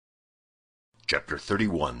Chapter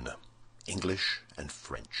 31. English and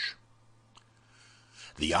French.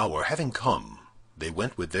 The hour having come, they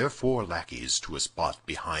went with their 4 lackeys to a spot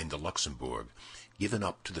behind the Luxembourg, given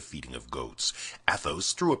up to the feeding of goats.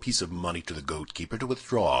 Athos threw a piece of money to the goat-keeper to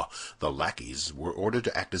withdraw. The lackeys were ordered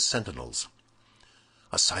to act as sentinels.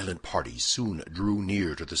 A silent party soon drew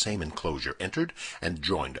near to the same enclosure, entered, and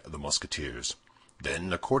joined the Musketeers.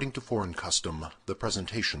 Then, according to foreign custom, the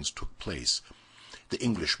presentations took place. The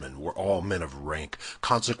Englishmen were all men of rank.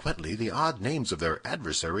 Consequently, the odd names of their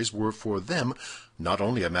adversaries were for them not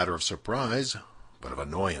only a matter of surprise, but of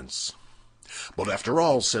annoyance. "But after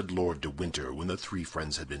all," said Lord de Winter, when the 3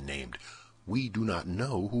 friends had been named, "we do not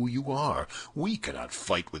know who you are. We cannot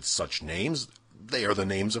fight with such names. They are the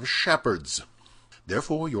names of shepherds.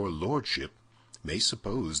 Therefore your lordship may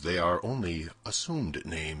suppose they are only assumed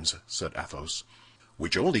names," said Athos.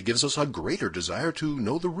 "Which only gives us a greater desire to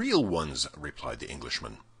know the real ones," replied the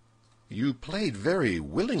Englishman. "You played very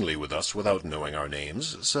willingly with us without knowing our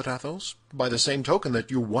names," said Athos, "by the same token that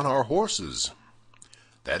you won our horses."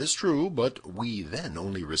 "That is true, but we then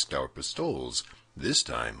only risked our pistoles. This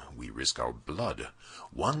time we risk our blood.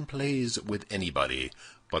 One plays with anybody,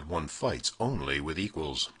 but one fights only with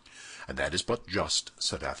equals." "And that is but just,"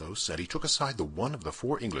 said Athos, and he took aside the one of the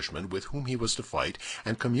 4 Englishmen with whom he was to fight,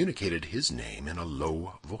 and communicated his name in a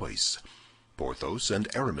low voice. Porthos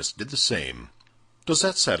and Aramis did the same. "Does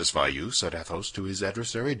that satisfy you?" said Athos to his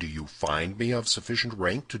adversary. "Do you find me of sufficient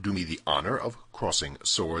rank to do me the honor of crossing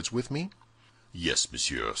swords with me?" "Yes,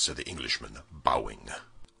 monsieur," said the Englishman, bowing.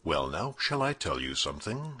 "Well, now, shall I tell you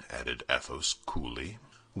something?" added Athos coolly.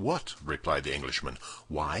 "What?" replied the Englishman.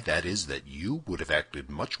 "Why, that is that you would have acted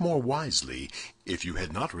much more wisely if you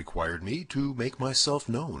had not required me to make myself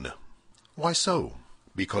known." "Why so?"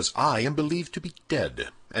 "Because I am believed to be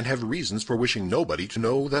dead, and have reasons for wishing nobody to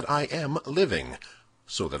know that I am living,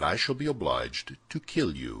 so that I shall be obliged to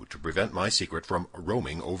kill you to prevent my secret from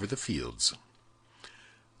roaming over the fields."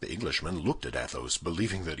 The Englishman looked at Athos,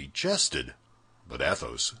 believing that he jested. But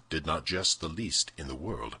Athos did not jest the least in the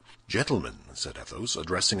world. "Gentlemen," said Athos,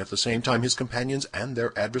 addressing at the same time his companions and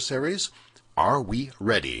their adversaries, "are we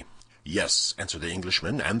ready?" "Yes," answered the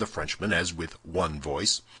Englishman and the Frenchman, as with one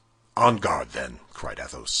voice. "On guard, then!" cried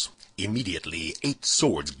Athos. Immediately 8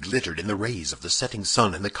 swords glittered in the rays of the setting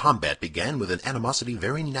sun, and the combat began with an animosity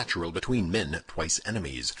very natural between men twice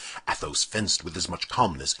enemies. Athos fenced with as much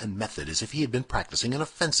calmness and method as if he had been practicing in a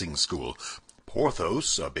fencing school.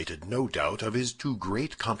 Porthos, abated no doubt of his too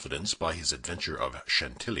great confidence by his adventure of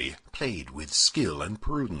Chantilly, played with skill and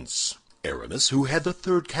prudence. Aramis, who had the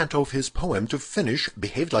 3rd canto of his poem to finish,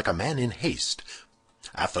 behaved like a man in haste.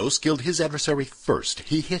 Athos killed his adversary first.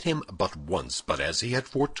 He hit him but once, but as he had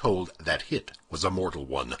foretold, that hit was a mortal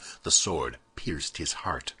one. The sword pierced his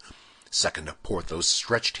heart. Second, Porthos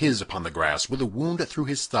stretched his upon the grass with a wound through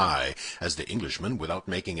his thigh. As the Englishman, without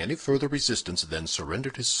making any further resistance than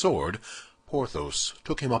surrendered his sword, Porthos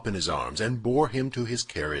took him up in his arms and bore him to his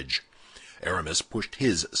carriage. Aramis pushed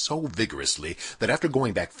his so vigorously that after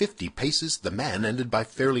going back 50 paces, the man ended by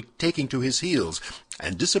fairly taking to his heels,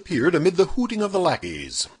 and disappeared amid the hooting of the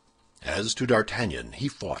lackeys. As to D'Artagnan, he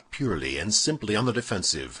fought purely and simply on the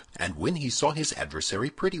defensive, and when he saw his adversary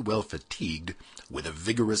pretty well fatigued, with a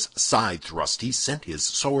vigorous side thrust he sent his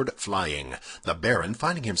sword flying. The Baron,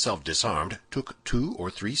 finding himself disarmed, took 2 or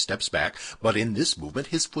 3 steps back, but in this movement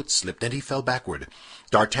his foot slipped and he fell backward.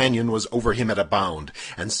 D'Artagnan was over him at a bound,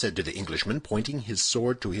 and said to the Englishman, pointing his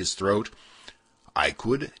sword to his throat, "I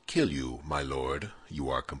could kill you, my lord. You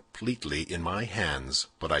are completely in my hands,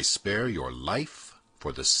 but I spare your life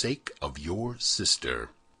for the sake of your sister."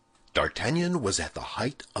 D'Artagnan was at the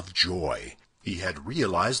height of joy. He had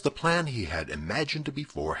realized the plan he had imagined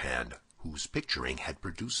beforehand, whose picturing had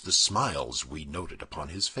produced the smiles we noted upon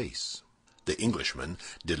his face. The Englishman,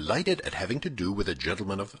 delighted at having to do with a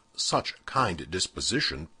gentleman of such kind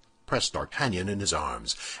disposition, pressed D'Artagnan in his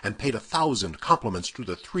arms, and paid 1,000 compliments to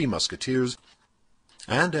the 3 Musketeers.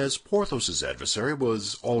 And as Porthos's adversary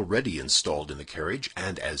was already installed in the carriage,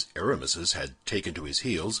 and as Aramis's had taken to his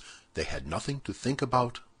heels, they had nothing to think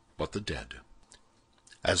about but the dead.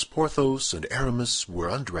 As Porthos and Aramis were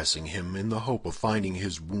undressing him in the hope of finding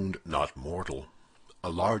his wound not mortal, a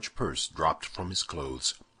large purse dropped from his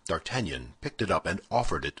clothes. D'Artagnan picked it up and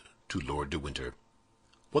offered it to Lord de Winter.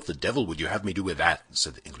 "What the devil would you have me do with that?"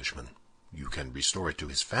 said the Englishman. "You can restore it to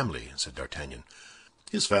his family," said D'Artagnan.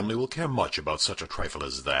 "His family will care much about such a trifle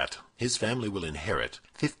as that. His family will inherit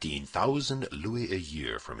 15,000 louis a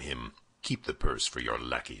year from him. Keep the purse for your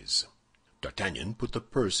lackeys." D'Artagnan put the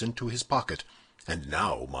purse into his pocket. "And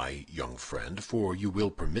now, my young friend, for you will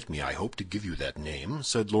permit me, I hope, to give you that name,"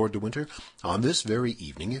 said Lord de Winter, "on this very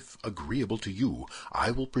evening, if agreeable to you, I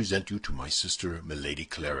will present you to my sister, Milady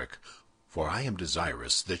Clarik, for I am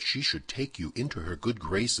desirous that she should take you into her good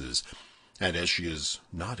graces, and as she is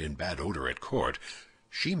not in bad odor at court,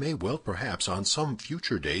 she may well perhaps on some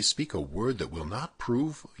future day speak a word that will not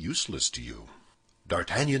prove useless to you."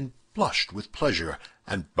 D'Artagnan blushed with pleasure,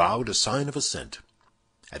 and bowed a sign of assent.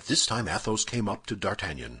 At this time Athos came up to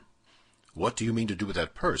D'Artagnan. "What do you mean to do with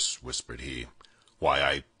that purse?" whispered he. "Why,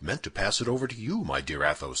 I meant to pass it over to you, my dear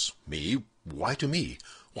Athos." "Me? Why to me?"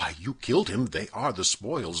 "Why, you killed him. They are the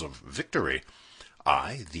spoils of victory."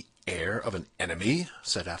 "I, the heir of an enemy?"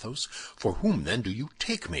 said Athos. "For whom, then, do you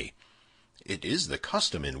take me?" "It is the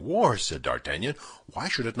custom in war," said D'Artagnan. "Why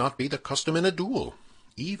should it not be the custom in a duel?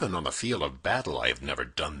 Even on the field of battle I have never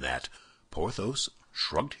done that." Porthos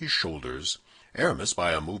shrugged his shoulders. Aramis,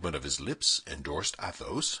 by a movement of his lips, endorsed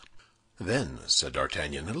Athos. "Then," said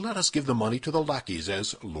D'Artagnan, "let us give the money to the lackeys,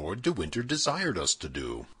 as Lord de Winter desired us to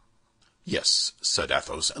do." "Yes," said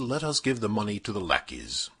Athos, "let us give the money to the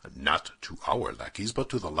lackeys. Not to our lackeys, but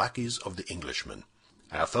to the lackeys of the Englishmen."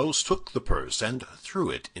 Athos took the purse and threw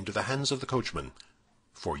it into the hands of the coachman.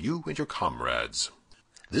 "For you and your comrades."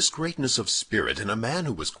 This greatness of spirit in a man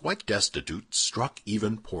who was quite destitute struck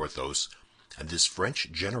even Porthos, and this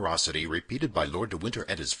French generosity, repeated by Lord de Winter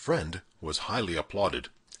and his friend, was highly applauded,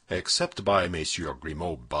 except by Messieurs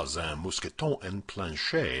Grimaud, Bazin, Mousqueton, and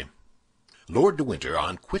Planchet. Lord de Winter,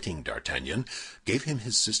 on quitting D'Artagnan, gave him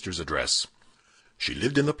his sister's address. She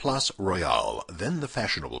lived in the Place Royale, then the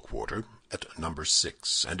fashionable quarter, at number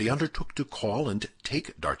 6, and he undertook to call and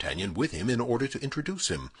take D'Artagnan with him in order to introduce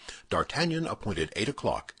him. D'Artagnan appointed 8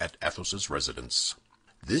 o'clock at Athos's residence.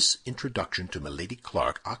 This introduction to Milady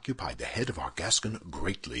Clarik occupied the head of our Gascon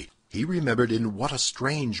greatly. He remembered in what a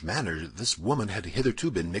strange manner this woman had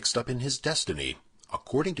hitherto been mixed up in his destiny.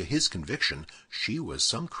 According to his conviction, she was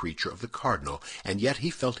some creature of the cardinal, and yet he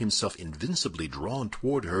felt himself invincibly drawn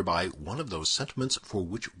toward her by one of those sentiments for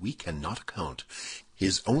which we cannot account.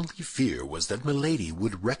 His only fear was that Milady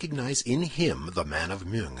would recognize in him the man of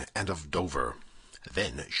Meung and of Dover.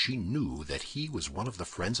 Then she knew that he was one of the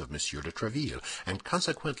friends of Monsieur de Tréville, and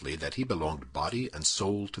consequently that he belonged body and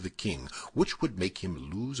soul to the king, which would make him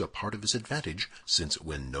lose a part of his advantage, since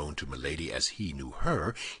when known to Milady as he knew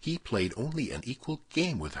her, he played only an equal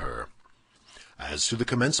game with her. As to the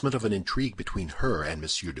commencement of an intrigue between her and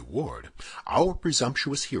Monsieur de Wardes, our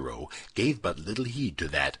presumptuous hero gave but little heed to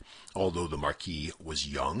that, although the Marquis was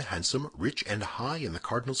young, handsome, rich, and high in the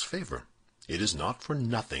cardinal's favor. It is not for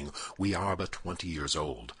nothing we are but 20 years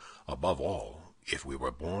old, above all if we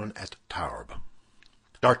were born at Tarbes.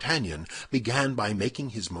 D'Artagnan began by making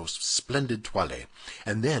his most splendid toilet,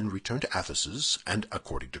 and then returned to Athos's, and,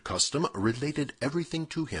 according to custom, related everything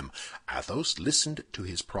to him. Athos listened to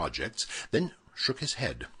his projects, then shook his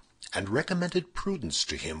head, and recommended prudence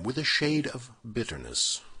to him with a shade of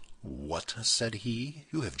bitterness. "What," said he,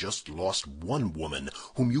 "you have just lost one woman,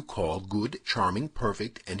 whom you call good, charming,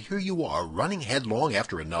 perfect, and here you are running headlong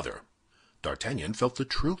after another." D'Artagnan felt the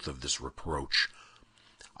truth of this reproach.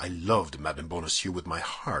 "I loved Madame Bonacieux with my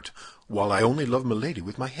heart, while I only love Milady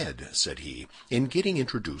with my head," said he. "In getting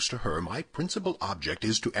introduced to her, my principal object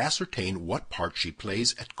is to ascertain what part she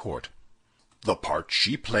plays at court." "The part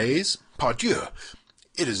she plays? Pardieu!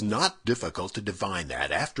 It is not difficult to divine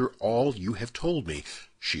that, after all you have told me.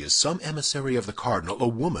 She is some emissary of the cardinal, a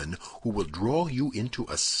woman who will draw you into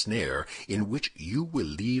a snare in which you will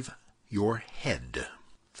leave your head."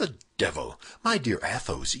 "The devil! My dear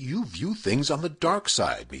Athos, you view things on the dark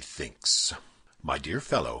side, methinks." "My dear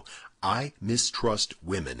fellow, I mistrust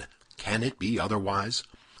women. Can it be otherwise?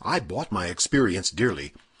 I bought my experience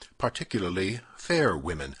dearly, particularly fair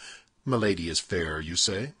women. Milady is fair, you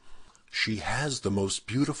say?" "She has the most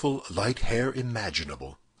beautiful light hair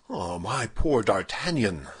imaginable." "Oh, my poor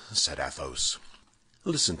D'Artagnan!" said Athos.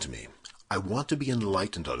 "Listen to me. I want to be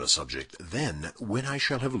enlightened on a subject. Then, when I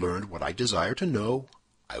shall have learned what I desire to know,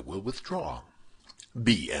 I will withdraw."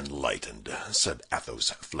 "Be enlightened," said Athos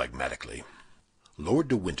phlegmatically. Lord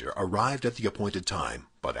de Winter arrived at the appointed time,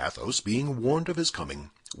 but Athos, being warned of his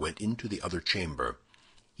coming, went into the other chamber.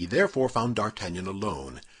 He therefore found D'Artagnan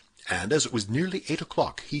alone, and as it was nearly 8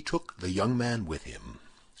 o'clock, he took the young man with him.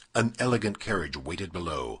 An elegant carriage waited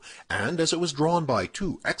below, and as it was drawn by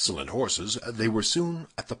 2 excellent horses, they were soon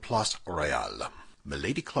at the Place Royale.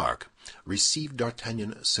 Milady Clarik received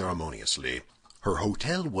D'Artagnan ceremoniously. Her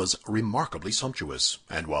hotel was remarkably sumptuous,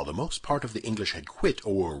 and while the most part of the English had quit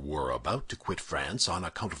or were about to quit France on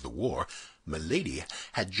account of the war, Milady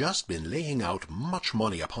had just been laying out much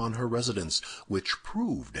money upon her residence, which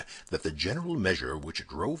proved that the general measure which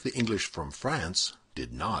drove the English from France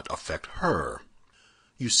did not affect her.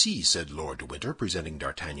 "You see," said Lord de Winter, presenting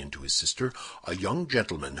D'Artagnan to his sister, "a young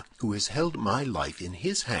gentleman who has held my life in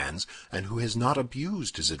his hands, and who has not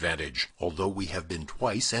abused his advantage, although we have been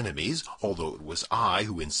twice enemies, although it was I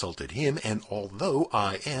who insulted him, and although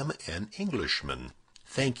I am an Englishman.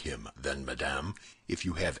 Thank him, then, madame, if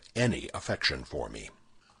you have any affection for me."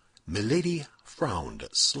 Milady frowned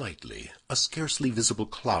slightly. A scarcely visible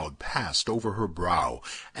cloud passed over her brow,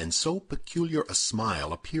 and so peculiar a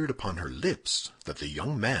smile appeared upon her lips that the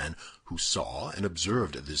young man, who saw and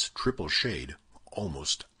observed this triple shade,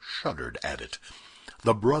 almost shuddered at it.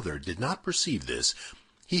 The brother did not perceive this.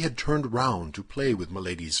 He had turned round to play with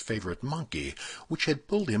Milady's favorite monkey, which had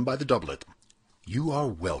pulled him by the doublet. "You are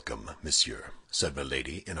welcome, monsieur," said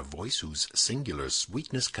Milady, in a voice whose singular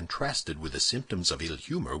sweetness contrasted with the symptoms of ill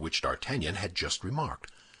humor which D'Artagnan had just remarked.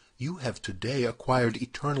 "You have today acquired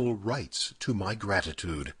eternal rights to my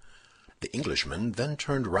gratitude." The Englishman then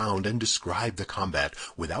turned round and described the combat,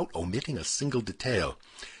 without omitting a single detail.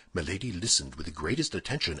 Milady listened with the greatest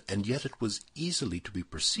attention, and yet it was easily to be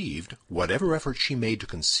perceived, whatever effort she made to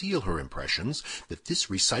conceal her impressions, that this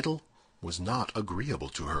recital was not agreeable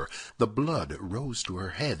to her. The blood rose to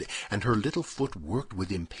her head, and her little foot worked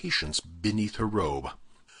with impatience beneath her robe.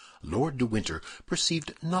 Lord de Winter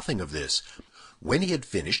perceived nothing of this. When he had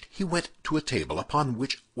finished, he went to a table upon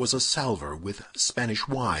which was a salver with Spanish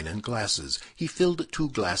wine and glasses. He filled 2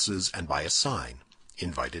 glasses, and by a sign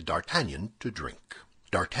invited D'Artagnan to drink.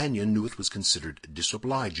 D'Artagnan knew it was considered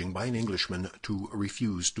disobliging by an Englishman to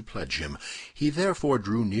refuse to pledge him. He therefore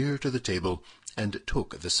drew near to the table and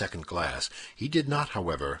took the second glass. He did not,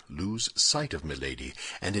 however, lose sight of Milady,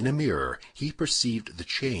 and in a mirror he perceived the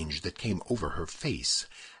change that came over her face.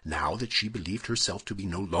 Now that she believed herself to be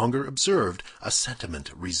no longer observed, a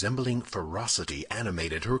sentiment resembling ferocity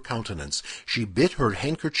animated her countenance. She bit her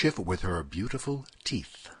handkerchief with her beautiful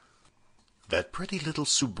teeth. That pretty little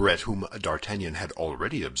soubrette whom D'Artagnan had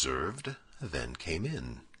already observed then came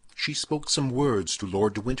in. She spoke some words to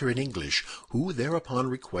Lord de Winter in English, who thereupon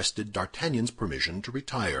requested D'Artagnan's permission to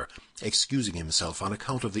retire, excusing himself on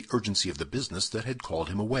account of the urgency of the business that had called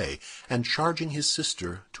him away, and charging his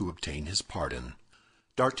sister to obtain his pardon.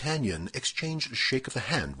 D'Artagnan exchanged a shake of the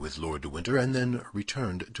hand with Lord de Winter, and then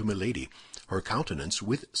returned to Milady. Her countenance,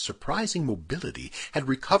 with surprising mobility, had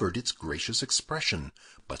recovered its gracious expression,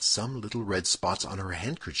 but some little red spots on her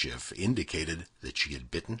handkerchief indicated that she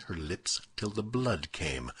had bitten her lips till the blood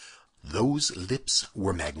came. Those lips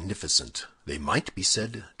were magnificent. They might be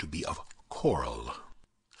said to be of coral.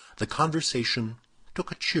 The conversation took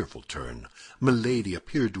a cheerful turn. Milady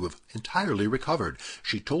appeared to have entirely recovered.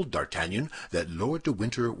 She told D'Artagnan that Lord de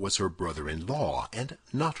Winter was her brother-in-law, and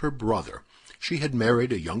not her brother. She had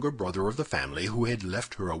married a younger brother of the family, who had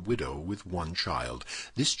left her a widow with 1 child.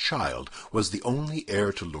 This child was the only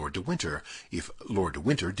heir to Lord de Winter, if Lord de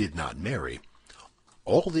Winter did not marry.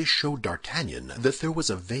 All this showed D'Artagnan that there was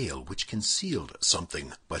a veil which concealed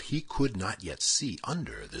something, but he could not yet see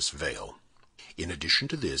under this veil. In addition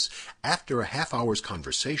to this, after a half-hour's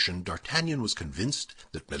conversation, D'Artagnan was convinced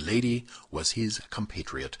that Milady was his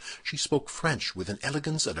compatriot. She spoke French with an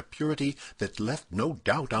elegance and a purity that left no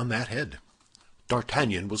doubt on that head.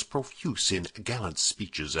 D'Artagnan was profuse in gallant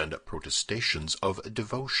speeches and protestations of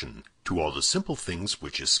devotion. To all the simple things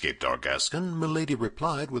which escaped our Gascon, Milady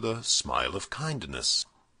replied with a smile of kindness.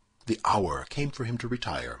 The hour came for him to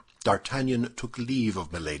retire. D'Artagnan took leave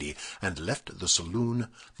of Milady, and left the saloon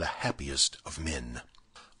the happiest of men.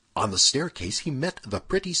 On the staircase he met the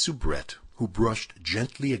pretty soubrette, who brushed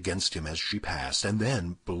gently against him as she passed, and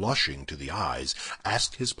then, blushing to the eyes,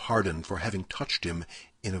 asked his pardon for having touched him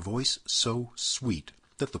in a voice so sweet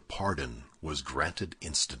that the pardon was granted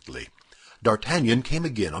instantly. D'Artagnan came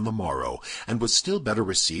again on the morrow, and was still better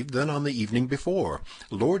received than on the evening before.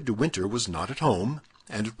 Lord de Winter was not at home,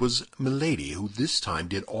 and it was Milady who this time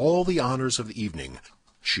did all the honors of the evening.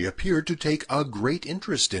 She appeared to take a great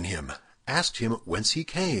interest in him, asked him whence he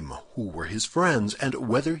came, who were his friends, and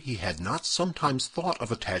whether he had not sometimes thought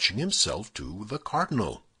of attaching himself to the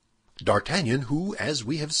cardinal. D'Artagnan, who, as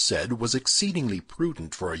we have said, was exceedingly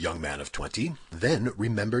prudent for a young man of 20, then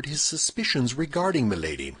remembered his suspicions regarding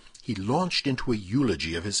Milady. He launched into a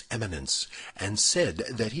eulogy of his Eminence, and said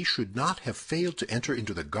that he should not have failed to enter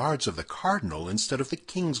into the guards of the cardinal instead of the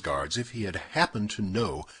king's guards if he had happened to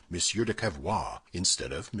know Monsieur de Cavois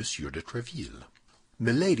instead of Monsieur de Tréville.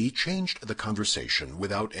 Milady changed the conversation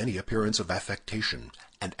without any appearance of affectation,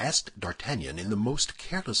 and asked D'Artagnan in the most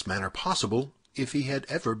careless manner possible if he had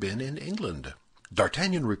ever been in England.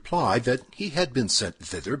 D'Artagnan replied that he had been sent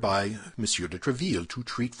thither by Monsieur de Tréville to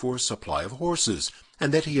treat for a supply of horses,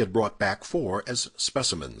 and that he had brought back 4 as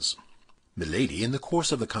specimens. Milady, in the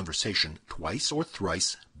course of the conversation, twice or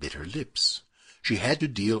thrice bit her lips. She had to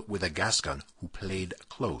deal with a Gascon who played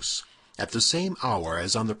close. At the same hour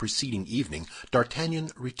as on the preceding evening,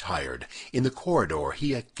 D'Artagnan retired. In the corridor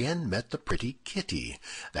he again met the pretty Kitty.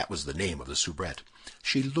 That was the name of the soubrette.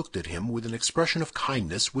 She looked at him with an expression of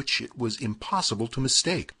kindness which it was impossible to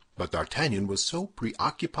mistake. But D'Artagnan was so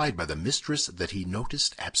preoccupied by the mistress that he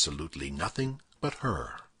noticed absolutely nothing but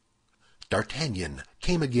her. D'Artagnan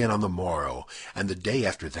came again on the morrow, and the day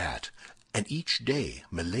after that, and each day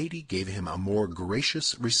Milady gave him a more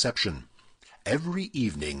gracious reception. Every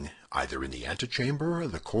evening, either in the antechamber,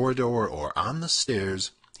 the corridor, or on the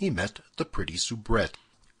stairs, he met the pretty soubrette.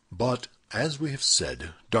 But, as we have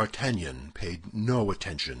said, D'Artagnan paid no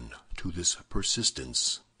attention to this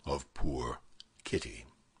persistence of poor Kitty.